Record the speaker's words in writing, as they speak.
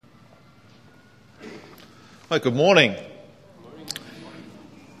Hi, good morning.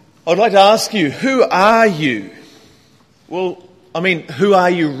 I'd like to ask you, who are you? Well, who are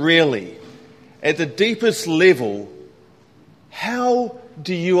you really? At the deepest level, how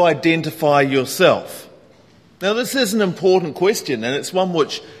do you identify yourself? Now, this is an important question, and it's one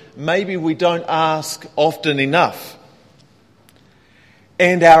which maybe we don't ask often enough.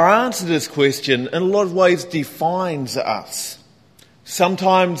 And our answer to this question, in a lot of ways, defines us.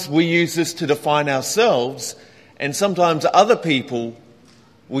 Sometimes we use this to define ourselves, and sometimes other people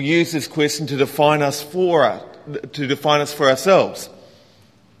will use this question to define us for ourselves.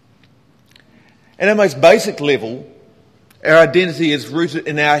 At our most basic level, our identity is rooted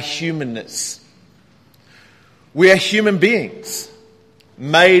in our humanness. We are human beings,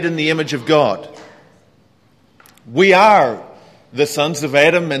 made in the image of God. We are the sons of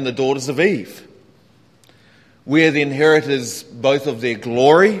Adam and the daughters of Eve. We are the inheritors both of their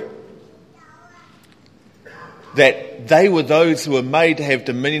glory, that they were those who were made to have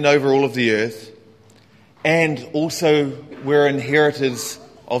dominion over all of the earth, and also we're inheritors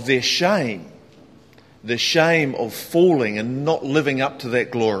of their shame, the shame of falling and not living up to that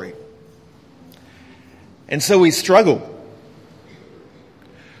glory. And so we struggle.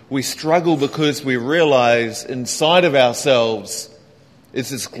 We struggle because we realize inside of ourselves is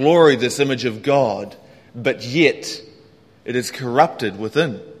this glory, this image of God, but yet it is corrupted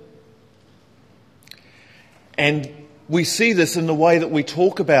within. And we see this in the way that we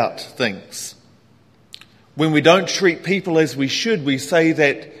talk about things. When we don't treat people as we should, we say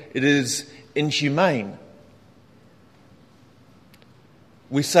that it is inhumane.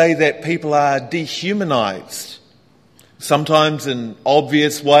 We say that people are dehumanized, sometimes in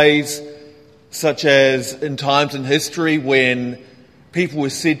obvious ways, such as in times in history when people were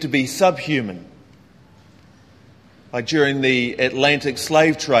said to be subhuman. Like during the Atlantic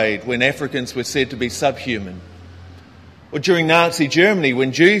slave trade, when Africans were said to be subhuman. Or during Nazi Germany,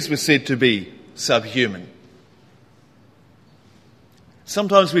 when Jews were said to be subhuman.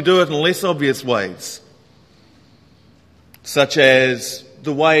 Sometimes we do it in less obvious ways, such as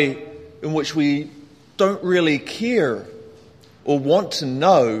the way in which we don't really care or want to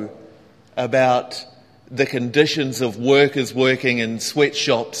know about the conditions of workers working in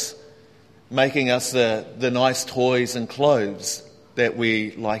sweatshops, making us the nice toys and clothes that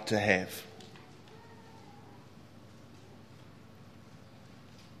we like to have.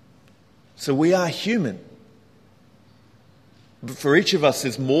 So we are human. But for each of us,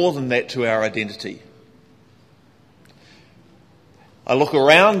 there's more than that to our identity. I look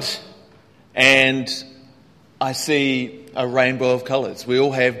around and I see a rainbow of colours. We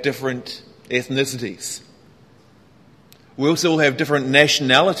all have different ethnicities. We also all have different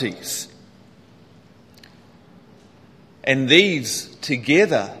nationalities. And these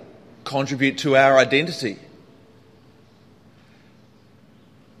together contribute to our identity.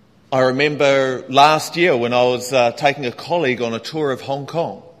 I remember last year when I was taking a colleague on a tour of Hong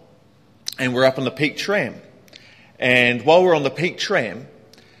Kong, and we're up on the Peak Tram. And while we're on the Peak Tram,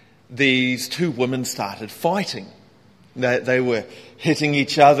 these two women started fighting. They were hitting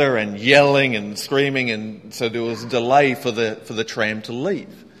each other and yelling and screaming, and so there was a delay for the tram to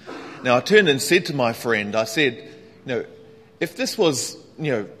leave. Now I turned and said to my friend, I said, if this was,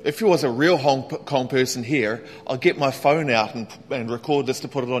 if it was a real Hong Kong person here, I'll get my phone out and record this to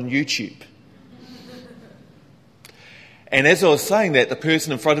put it on YouTube. And as I was saying that, the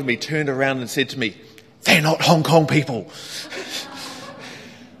person in front of me turned around and said to me, "They're not Hong Kong people."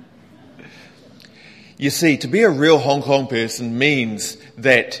 You see, to be a real Hong Kong person means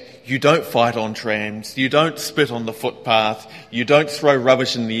that you don't fight on trams, you don't spit on the footpath, you don't throw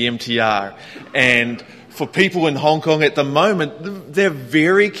rubbish in the MTR. And for people in Hong Kong at the moment, they're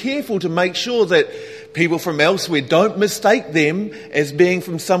very careful to make sure that people from elsewhere don't mistake them as being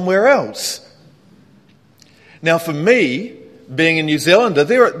from somewhere else. Now for me, being a New Zealander,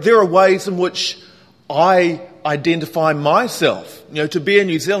 there are ways in which I identify myself. To be a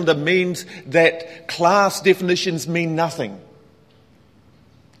New Zealander means that class definitions mean nothing.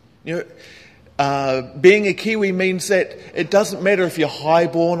 Being a Kiwi means that it doesn't matter if you're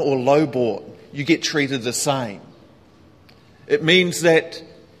highborn or lowborn. You get treated the same. It means that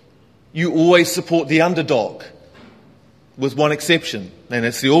you always support the underdog, with one exception, and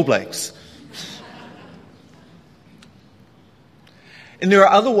it's the All Blacks. And there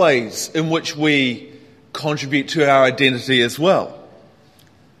are other ways in which we contribute to our identity as well.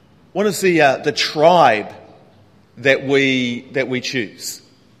 One is the tribe that we choose.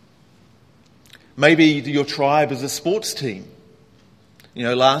 Maybe your tribe is a sports team.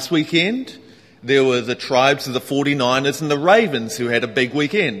 Last weekend there were the tribes of the 49ers and the Ravens who had a big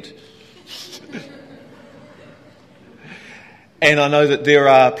weekend. And I know that there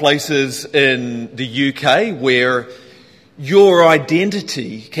are places in the UK where your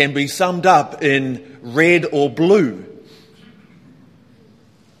identity can be summed up in red or blue.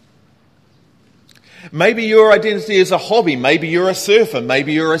 Maybe your identity is a hobby. Maybe you're a surfer.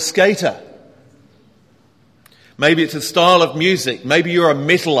 Maybe you're a skater. Maybe it's a style of music. Maybe you're a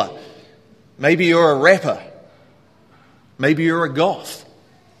metaller. Maybe you're a rapper. Maybe you're a goth.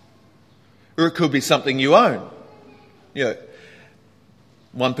 Or it could be something you own. You know,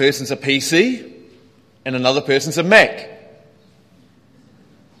 one person's a PC and another person's a Mac.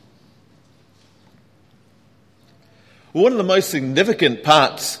 One of the most significant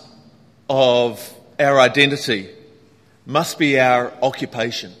parts of our identity must be our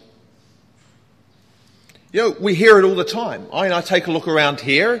occupation. You know, we hear it all the time. I take a look around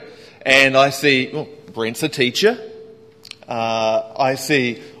here and I see, Brent's a teacher. I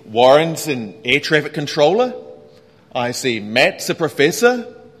see Warren's an air traffic controller. I see Matt's a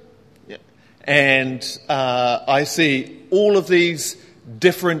professor. And I see all of these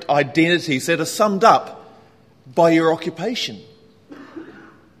different identities that are summed up by your occupation.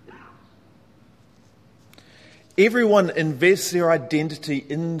 Everyone invests their identity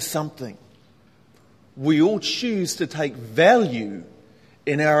in something. We all choose to take value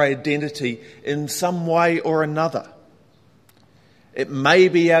in our identity in some way or another. It may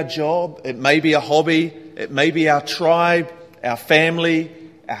be our job, it may be a hobby, it may be our tribe, our family,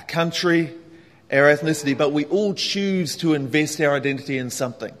 our country, our ethnicity, but we all choose to invest our identity in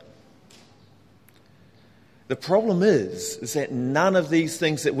something. The problem is that none of these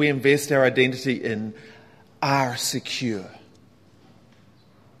things that we invest our identity in are secure.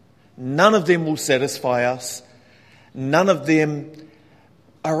 None of them will satisfy us. None of them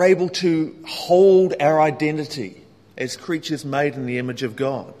are able to hold our identity as creatures made in the image of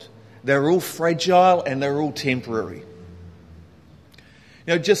God. They're all fragile and they're all temporary.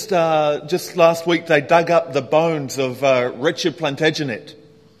 You know, just last week they dug up the bones of Richard Plantagenet.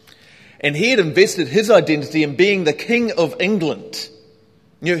 And he had invested his identity in being the King of England.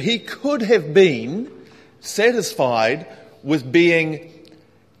 You know, he could have been satisfied with being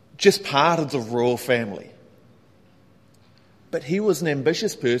just part of the royal family. But he was an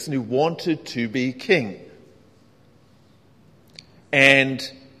ambitious person who wanted to be king. And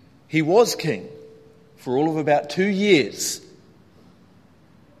he was king for all of about 2 years.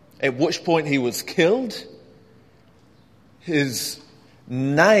 At which point he was killed. His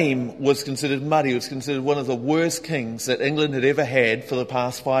name was considered mud. He was considered one of the worst kings that England had ever had for the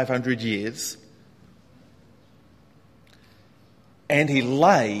past 500 years. And he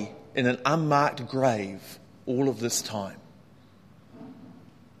lay in an unmarked grave all of this time.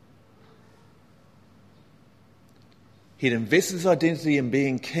 He'd invested his identity in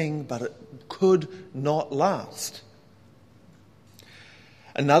being king, but it could not last.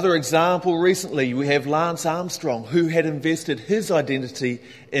 Another example recently, we have Lance Armstrong, who had invested his identity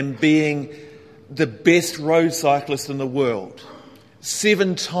in being the best road cyclist in the world.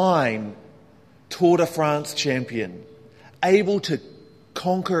 7-time Tour de France champion, able to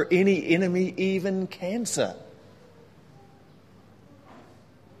conquer any enemy, even cancer.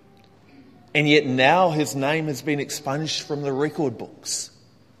 And yet now his name has been expunged from the record books.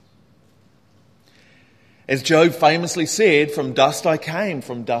 As Job famously said, from dust I came,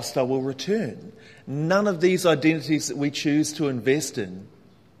 from dust I will return. None of these identities that we choose to invest in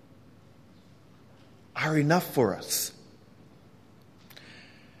are enough for us.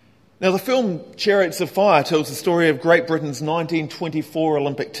 Now, the film Chariots of Fire tells the story of Great Britain's 1924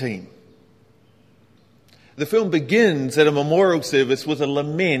 Olympic team. The film begins at a memorial service with a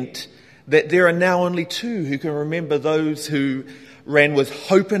lament that there are now only 2 who can remember those who ran with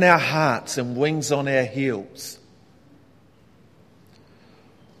hope in our hearts and wings on our heels.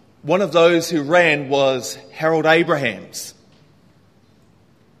 One of those who ran was Harold Abrahams.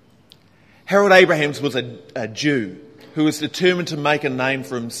 Harold Abrahams was a Jew who was determined to make a name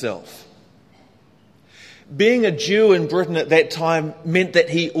for himself. Being a Jew in Britain at that time meant that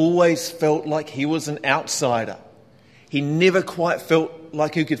he always felt like he was an outsider. He never quite felt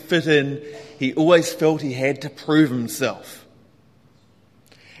like he could fit in. He always felt he had to prove himself.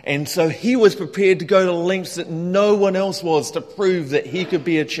 And so he was prepared to go to lengths that no one else was to prove that he could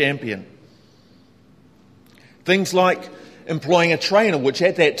be a champion. Things like employing a trainer, which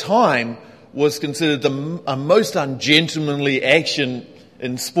at that time was considered a most ungentlemanly action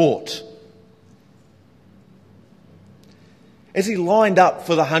in sport. As he lined up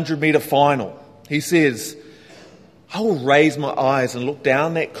for the 100-metre final, he says, I will raise my eyes and look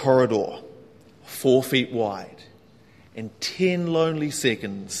down that corridor 4 feet wide and 10 lonely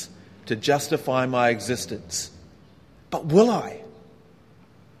seconds to justify my existence. But will I?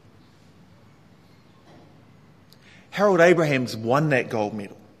 Harold Abrahams won that gold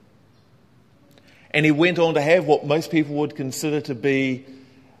medal. And he went on to have what most people would consider to be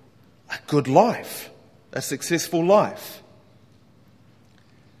a good life, a successful life.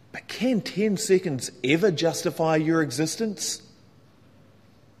 But can 10 seconds ever justify your existence?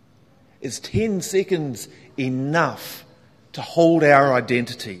 Is 10 seconds enough to hold our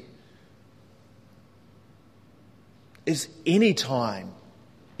identity? Is any time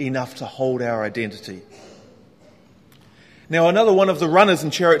enough to hold our identity? Now, another one of the runners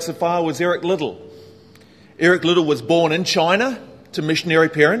in Chariots of Fire was Eric Liddell. Eric Liddell was born in China to missionary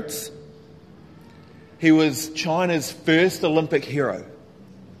parents. He was China's first Olympic hero.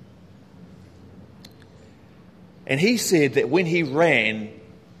 And he said that when he ran,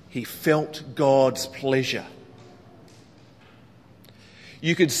 he felt God's pleasure.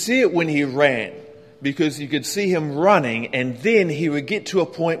 You could see it when he ran, because you could see him running, and then he would get to a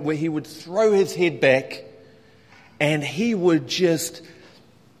point where he would throw his head back and he would just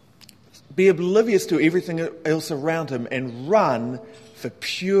be oblivious to everything else around him and run for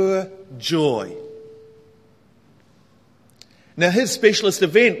pure joy. Now, his specialist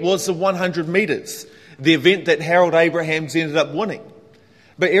event was the 100 metres, the event that Harold Abrahams ended up winning.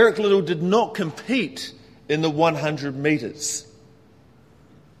 But Eric Liddell did not compete in the 100 metres.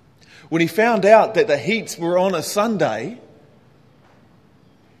 When he found out that the heats were on a Sunday,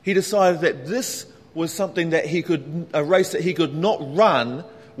 he decided that this was something that a race that he could not run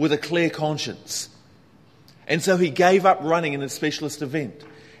with a clear conscience. And so he gave up running in his specialist event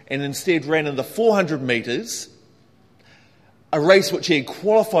and instead ran in the 400 metres, a race which he had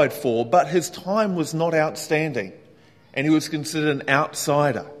qualified for, but his time was not outstanding and he was considered an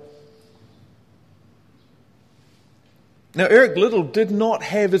outsider. Now, Eric Liddell did not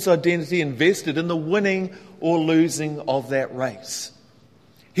have his identity invested in the winning or losing of that race.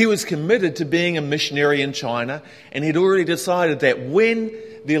 He was committed to being a missionary in China, and he'd already decided that when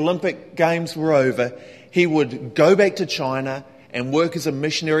the Olympic Games were over, he would go back to China and work as a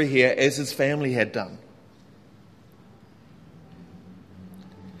missionary here, as his family had done.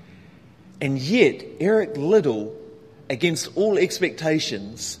 And yet, Eric Liddell, against all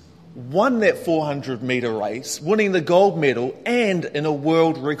expectations, won that 400 metre race, winning the gold medal and in a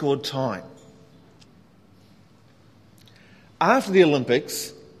world record time. After the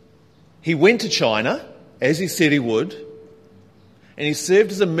Olympics, he went to China, as he said he would, and he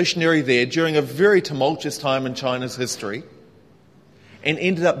served as a missionary there during a very tumultuous time in China's history, and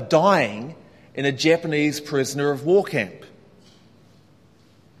ended up dying in a Japanese prisoner of war camp.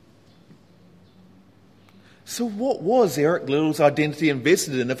 So what was Eric Liddell's identity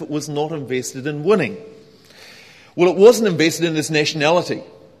invested in if it was not invested in winning? Well, it wasn't invested in his nationality.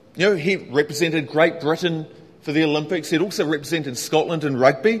 You know, he represented Great Britain for the Olympics. He'd also represented Scotland in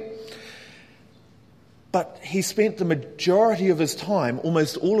rugby. But he spent the majority of his time,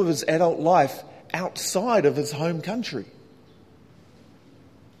 almost all of his adult life, outside of his home country.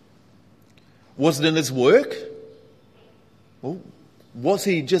 Was it in his work? Well, was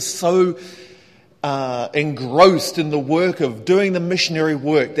he just so engrossed in the work of doing the missionary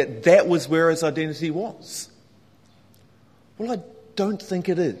work that was where his identity was? Well, I don't think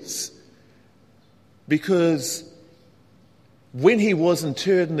it is. Because when he was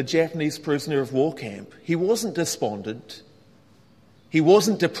interred in the Japanese prisoner of war camp, he wasn't despondent. He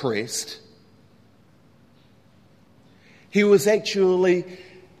wasn't depressed. He was actually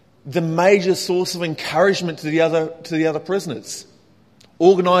the major source of encouragement to the other prisoners,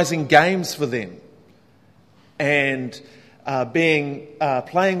 organising games for them and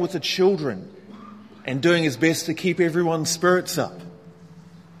playing with the children and doing his best to keep everyone's spirits up.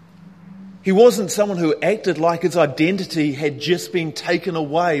 He wasn't someone who acted like his identity had just been taken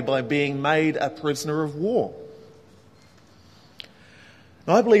away by being made a prisoner of war.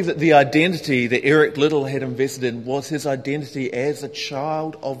 And I believe that the identity that Eric Liddell had invested in was his identity as a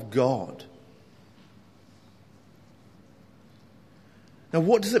child of God. Now,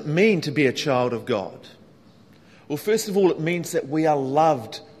 what does it mean to be a child of God? Well, first of all, it means that we are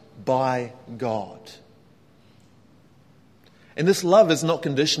loved by God. And this love is not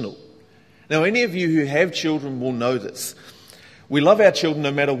conditional. Now, any of you who have children will know this. We love our children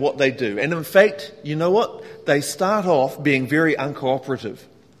no matter what they do. And in fact, you know what? They start off being very uncooperative.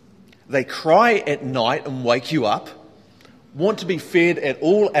 They cry at night and wake you up, want to be fed at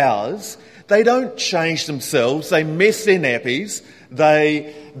all hours. They don't change themselves. They mess their nappies.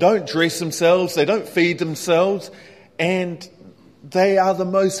 They don't dress themselves. They don't feed themselves. And they are the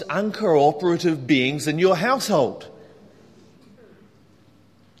most uncooperative beings in your household.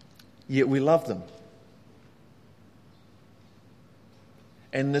 Yet we love them.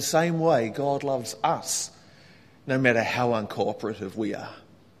 And in the same way, God loves us. no matter how uncooperative we are.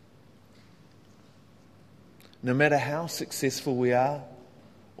 No matter how successful we are,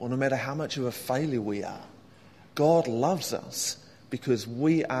 or no matter how much of a failure we are, God loves us because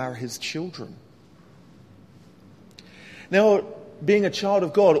we are his children. Now, being a child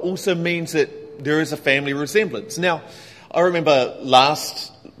of God also means that there is a family resemblance. Now, I remember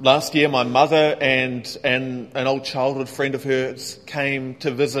last year my mother and an old childhood friend of hers came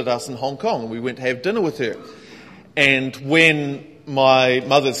to visit us in Hong Kong, and we went to have dinner with her. And when my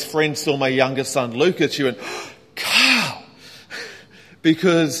mother's friend saw my younger son Lucas, she went, "Carl!"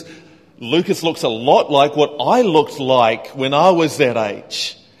 Because Lucas looks a lot like what I looked like when I was that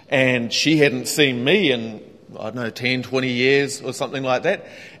age. And she hadn't seen me in, 10, 20 years or something like that.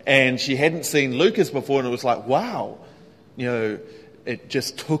 And she hadn't seen Lucas before, and it was like, wow, it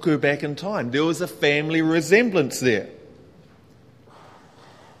just took her back in time. There was a family resemblance there.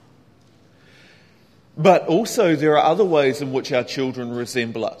 But also there are other ways in which our children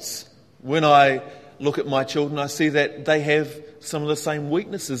resemble us. When I look at my children, I see that they have some of the same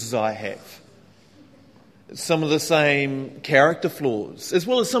weaknesses as I have. Some of the same character flaws, as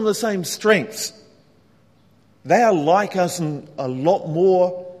well as some of the same strengths. They are like us in a lot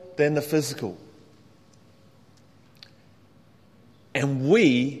more than the physical. And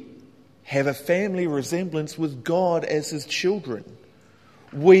we have a family resemblance with God as his children.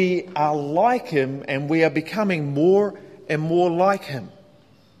 We are like him, and we are becoming more and more like him.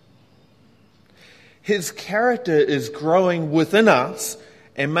 His character is growing within us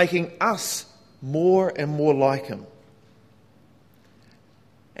and making us more and more like him.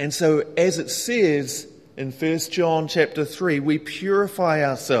 And so, as it says in 1 John chapter 3, we purify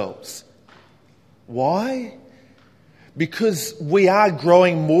ourselves. Why? Because we are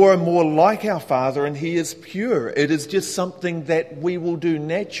growing more and more like our Father, and he is pure. It is just something that we will do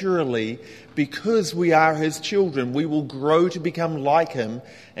naturally because we are his children. We will grow to become like him,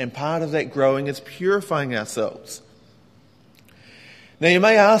 and part of that growing is purifying ourselves. Now you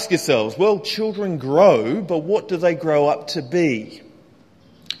may ask yourselves, well, children grow, but what do they grow up to be?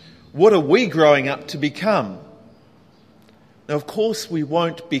 What are we growing up to become? Now, of course, we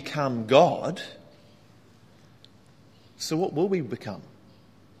won't become God. So what will we become?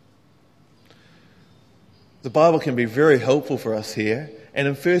 The Bible can be very helpful for us here. And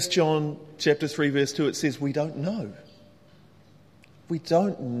in 1 John chapter 3 verse 2 it says we don't know. We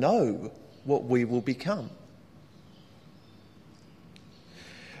don't know what we will become.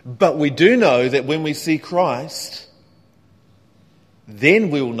 But we do know that when we see Christ,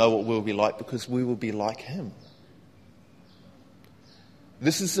 then we will know what we'll be like, because we will be like him.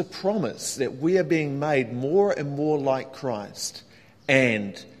 This is a promise that we are being made more and more like Christ.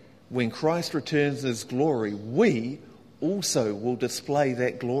 And when Christ returns in his glory, we also will display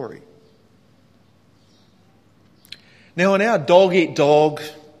that glory. Now, in our dog-eat-dog,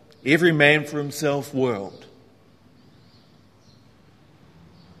 every man for himself world,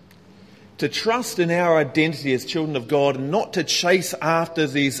 to trust in our identity as children of God and not to chase after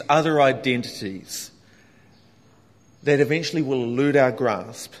these other identities that eventually will elude our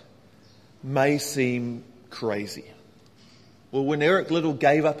grasp may seem crazy. Well, when Eric Liddell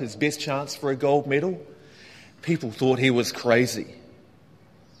gave up his best chance for a gold medal, people thought he was crazy.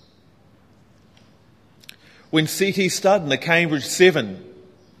 When C.T. Studd and the Cambridge 7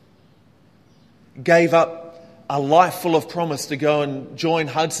 gave up a life full of promise to go and join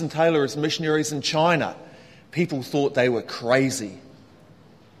Hudson Taylor as missionaries in China, people thought they were crazy.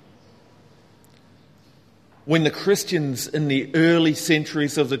 When the Christians in the early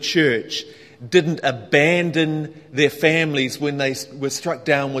centuries of the church didn't abandon their families when they were struck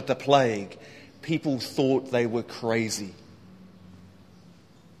down with the plague, people thought they were crazy.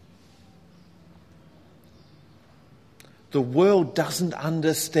 The world doesn't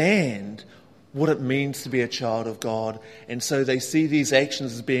understand what it means to be a child of God, and so they see these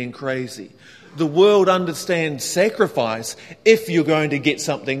actions as being crazy. The world understands sacrifice if you're going to get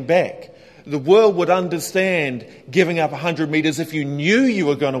something back. The world would understand giving up 100 metres if you knew you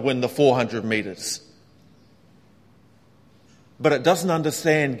were going to win the 400 metres. But it doesn't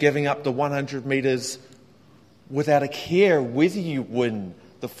understand giving up the 100 metres without a care whether you win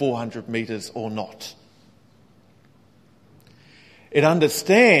the 400 metres or not. It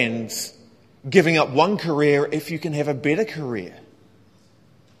understands giving up one career if you can have a better career.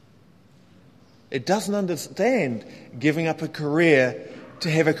 It doesn't understand giving up a career to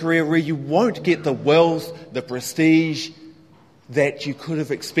have a career where you won't get the wealth, the prestige that you could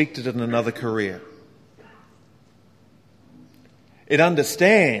have expected in another career. It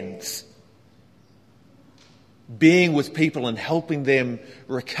understands being with people and helping them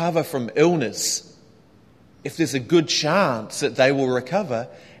recover from illness if there's a good chance that they will recover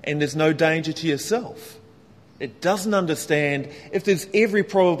and there's no danger to yourself. It doesn't understand if there's every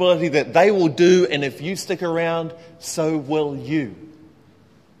probability that they will do, and if you stick around, so will you.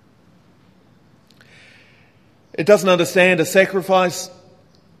 It doesn't understand a sacrifice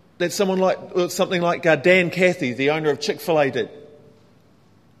that something like Dan Cathy, the owner of Chick-fil-A, did.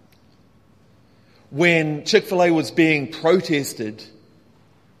 When Chick-fil-A was being protested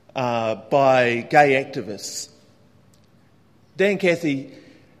by gay activists, Dan Cathy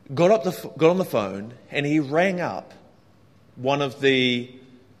got on the phone and he rang up one of the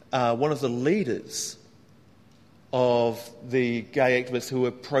leaders of the gay activists who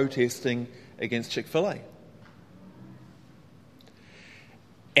were protesting against Chick-fil-A.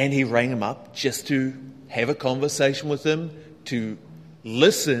 And he rang him up just to have a conversation with him, to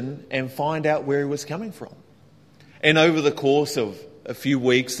listen and find out where he was coming from. And over the course of a few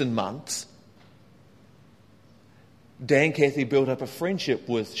weeks and months, Dan Cathy built up a friendship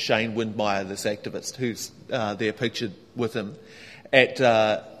with Shane Windmeyer, this activist, who's there pictured with him at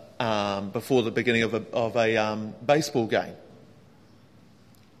before the beginning of a baseball game.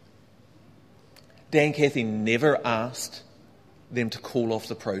 Dan Cathy never asked them to call off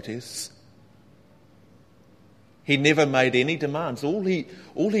the protests. He never made any demands. All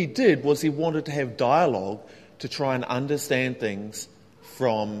he did was he wanted to have dialogue to try and understand things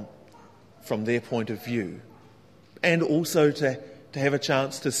from their point of view, and also to have a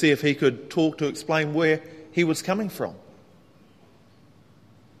chance to see if he could talk to explain where he was coming from.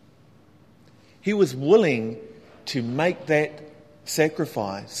 He was willing to make that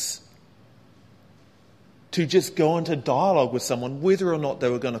sacrifice to just go into dialogue with someone, whether or not they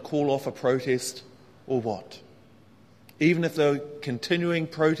were going to call off a protest or what. Even if they were continuing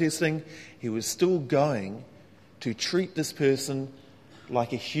protesting, he was still going to treat this person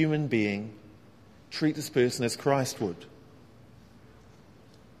like a human being, treat this person as Christ would.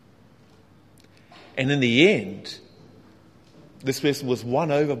 And in the end, this person was won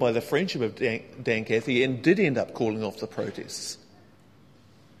over by the friendship of Dan Cathy and did end up calling off the protests.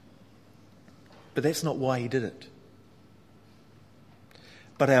 But that's not why he did it.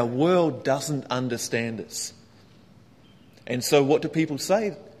 But our world doesn't understand this. And so what do people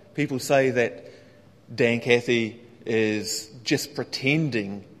say? People say that Dan Cathy is just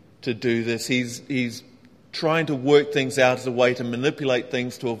pretending to do this. He's trying to work things out as a way to manipulate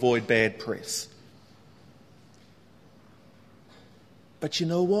things to avoid bad press. But you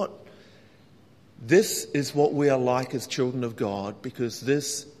know what? This is what we are like as children of God, because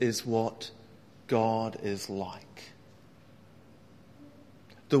this is what God is like.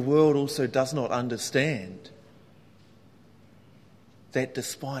 The world also does not understand that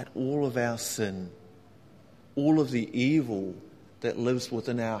despite all of our sin, all of the evil that lives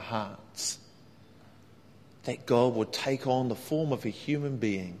within our hearts, that God would take on the form of a human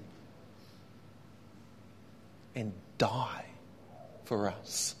being and die for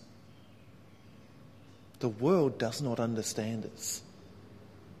us. The world does not understand this.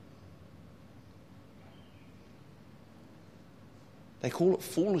 They call it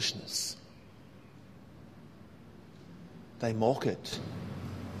foolishness. They mock it.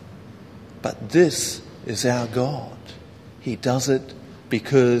 But this is our God. He does it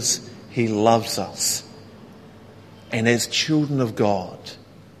because He loves us. And as children of God,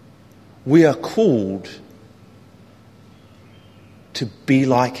 we are called to be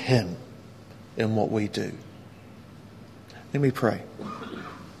like Him in what we do. Let me pray.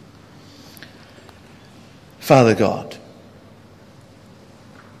 Father God,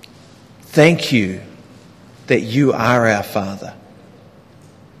 thank you that you are our Father.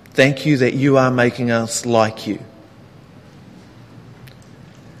 Thank you that you are making us like you.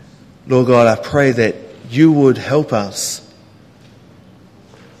 Lord God, I pray that you would help us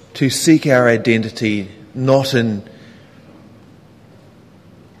to seek our identity not in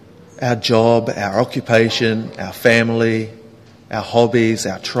our job, our occupation, our family, our hobbies,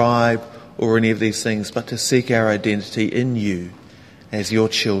 our tribe, or any of these things, but to seek our identity in you as your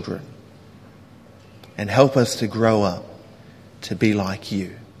children. And help us to grow up to be like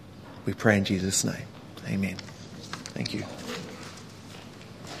you. We pray in Jesus' name. Amen. Thank you.